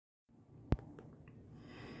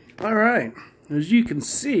All right, as you can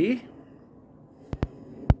see,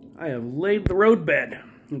 I have laid the road bed.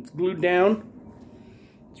 It's glued down.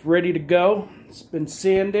 It's ready to go. It's been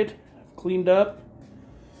sanded, cleaned up.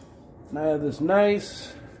 And I have this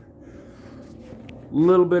nice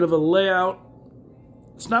little bit of a layout.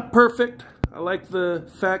 It's not perfect. I like the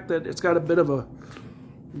fact that it's got a bit of a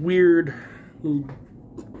weird little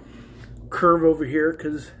curve over here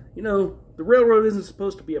because, you know, the railroad isn't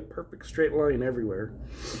supposed to be a perfect straight line everywhere.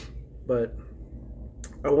 But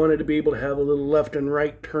I wanted to be able to have a little left and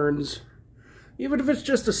right turns. Even if it's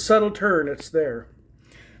just a subtle turn, it's there.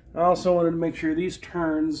 I also wanted to make sure these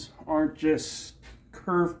turns aren't just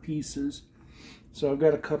curved pieces. So I've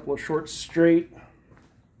got a couple of short straight,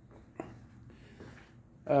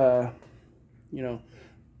 you know,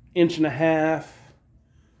 1.5 inches,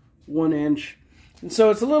 1 inch. And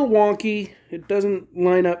so it's a little wonky. It doesn't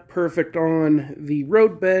line up perfect on the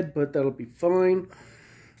road bed, but that'll be fine.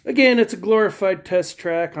 Again, it's a glorified test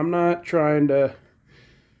track. I'm not trying to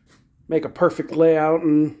make a perfect layout.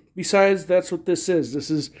 And besides, that's what this is. This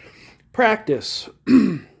is practice,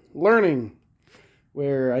 learning,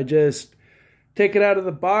 where I just take it out of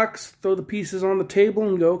the box, throw the pieces on the table,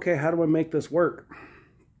 and go, okay, how do I make this work?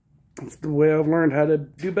 That's the way I've learned how to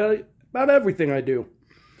do about everything I do.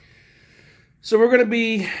 So we're going to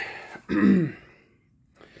be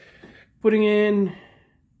putting in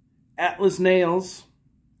Atlas nails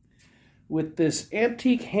with this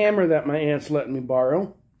antique hammer that my aunt's letting me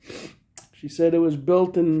borrow. She said it was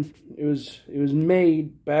built and it was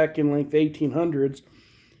made back in like the 1800s,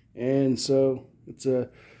 and so it's a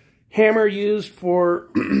hammer used for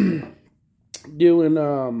doing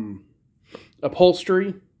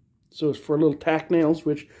upholstery. So it's for little tack nails,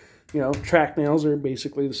 which, you know, track nails are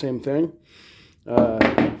basically the same thing.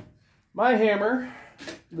 My hammer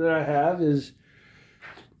that I have is,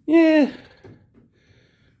 yeah,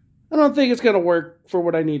 I don't think it's going to work for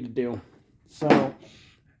what I need to do. So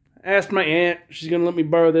I asked my aunt. She's going to let me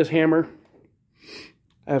borrow this hammer.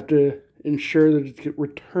 I have to ensure that it gets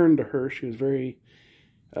returned to her. She was very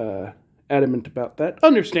adamant about that.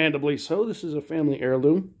 Understandably so. This is a family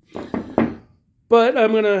heirloom. But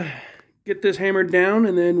I'm going to get this hammered down,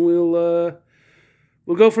 and then we'll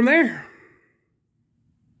go from there.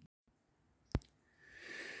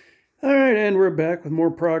 All right, and we're back with more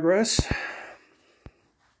progress.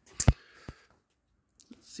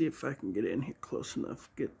 See if I can get in here close enough.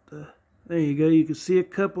 There you go. You can see a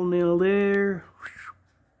couple nail there.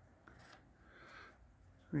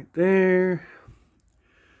 Right there.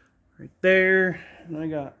 Right there. And I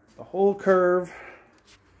got the whole curve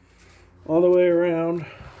all the way around.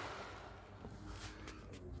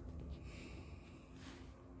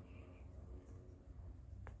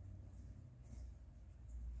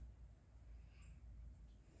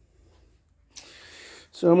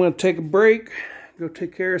 So I'm going to take a break, go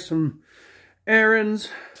take care of some errands,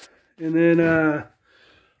 and then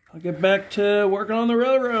I'll get back to working on the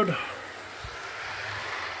railroad.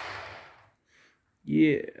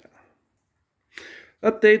 Yeah.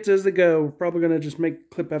 Updates as they go. We're probably going to just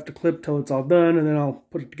make clip after clip till it's all done, and then I'll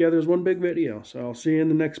put it together as one big video. So I'll see you in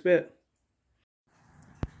the next bit.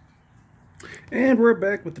 And we're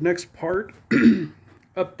back with the next part.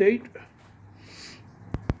 Update.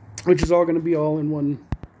 Which is all going to be all in one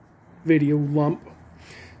video lump,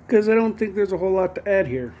 because I don't think there's a whole lot to add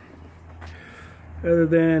here, other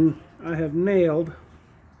than I have nailed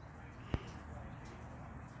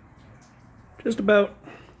just about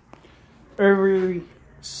every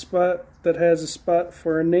spot that has a spot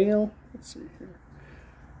for a nail. Let's see here.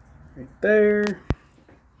 Right there,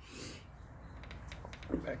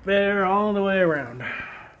 back there, all the way around.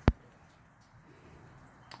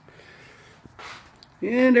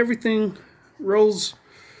 And everything rolls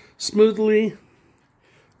smoothly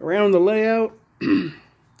around the layout.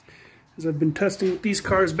 As I've been testing with these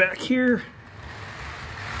cars back here.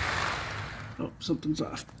 Oh, something's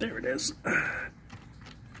off. There it is.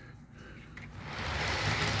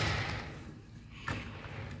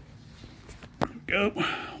 Go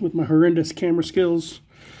with my horrendous camera skills.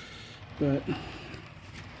 But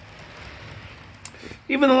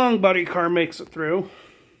even the long body car makes it through.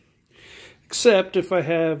 Except if I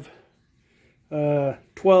have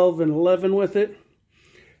 12 and 11 with it,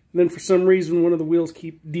 and then for some reason one of the wheels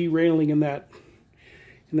keep derailing in that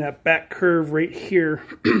back curve right here.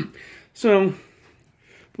 So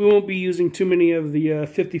we won't be using too many of the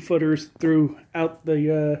 50-footers throughout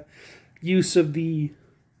the use of the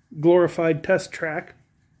glorified test track.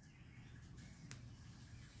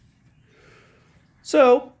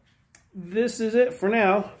 So this is it for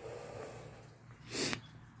now.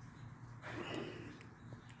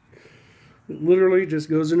 It literally just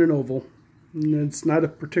goes in an oval. And it's not a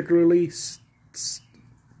particularly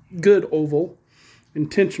good oval,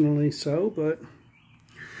 intentionally so, but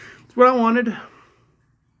it's what I wanted.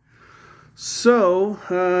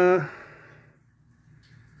 So,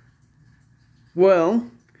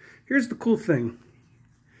 well, here's the cool thing.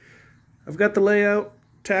 I've got the layout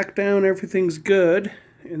tacked down, everything's good,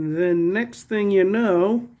 and then next thing you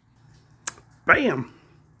know, bam,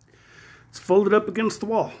 it's folded up against the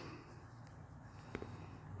wall.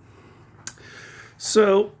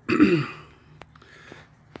 So,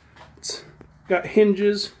 it's got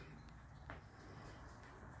hinges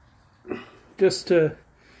just to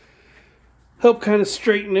help kind of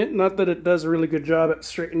straighten it. Not that it does a really good job at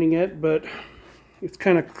straightening it, but it's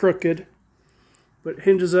kind of crooked. But it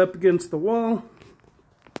hinges up against the wall.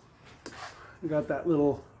 I got that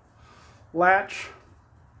little latch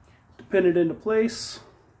to pin it into place.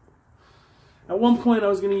 At one point I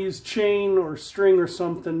was going to use chain or string or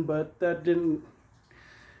something, but that didn't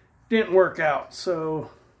work out, so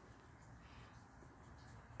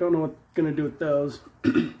don't know what I'm going to do with those.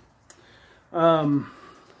 All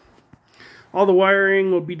the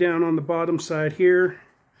wiring will be down on the bottom side here.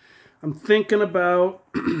 I'm thinking about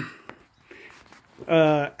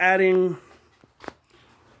adding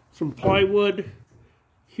some plywood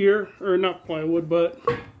here, or not plywood, but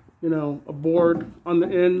you know, a board on the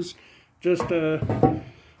ends, just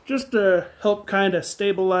to help kind of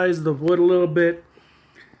stabilize the wood a little bit.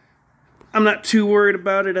 I'm not too worried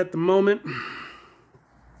about it at the moment.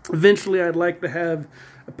 Eventually I'd like to have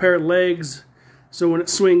a pair of legs so when it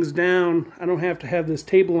swings down I don't have to have this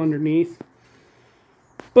table underneath.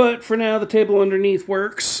 But for now the table underneath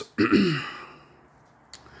works.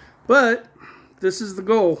 But this is the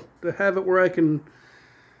goal, to have it where I can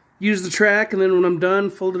use the track, and then when I'm done,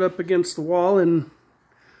 fold it up against the wall, and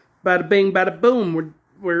bada bing, bada boom,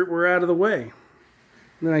 we're out of the way.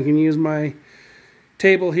 And then I can use my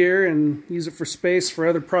table here and use it for space for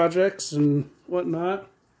other projects and whatnot.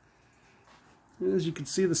 As you can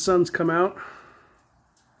see, the sun's come out.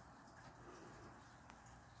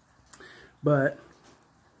 But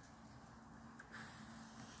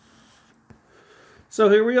so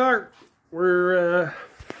here we are. We're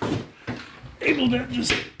able to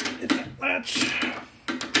just hit that latch.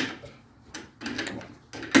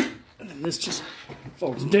 And then this just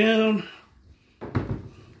folds down.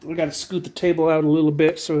 I got to scoot the table out a little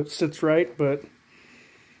bit so it sits right, but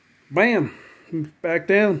bam, back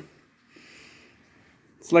down.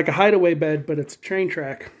 It's like a hideaway bed, but it's a train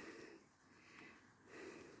track.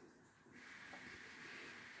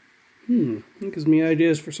 It gives me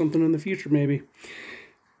ideas for something in the future, maybe.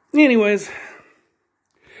 Anyways,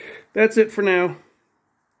 that's it for now.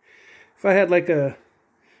 If I had like a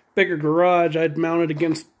bigger garage, I'd mount it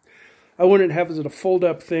against, I wouldn't have it as a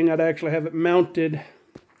fold-up thing. I'd actually have it mounted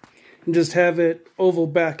and just have it oval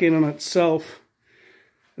back in on itself,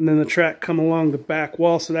 and then the track come along the back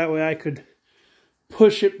wall, so that way I could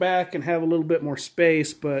push it back and have a little bit more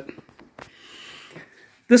space. But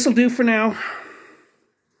this will do for now.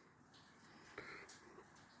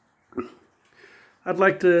 I'd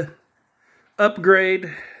like to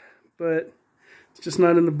upgrade, but it's just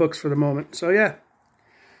not in the books for the moment. So yeah,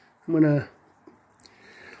 I'm gonna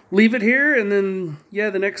leave it here, and then yeah,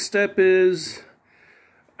 the next step is,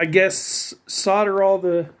 I guess, solder all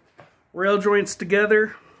the rail joints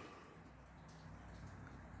together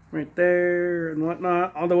right there and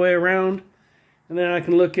whatnot all the way around, and then I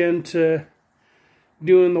can look into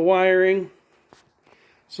doing the wiring.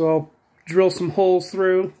 So I'll drill some holes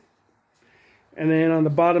through, and then on the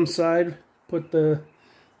bottom side put the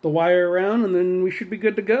wire around, and then we should be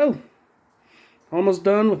good to go. Almost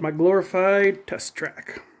done with my glorified test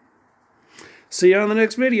track. See you on the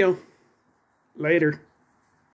next video. Later.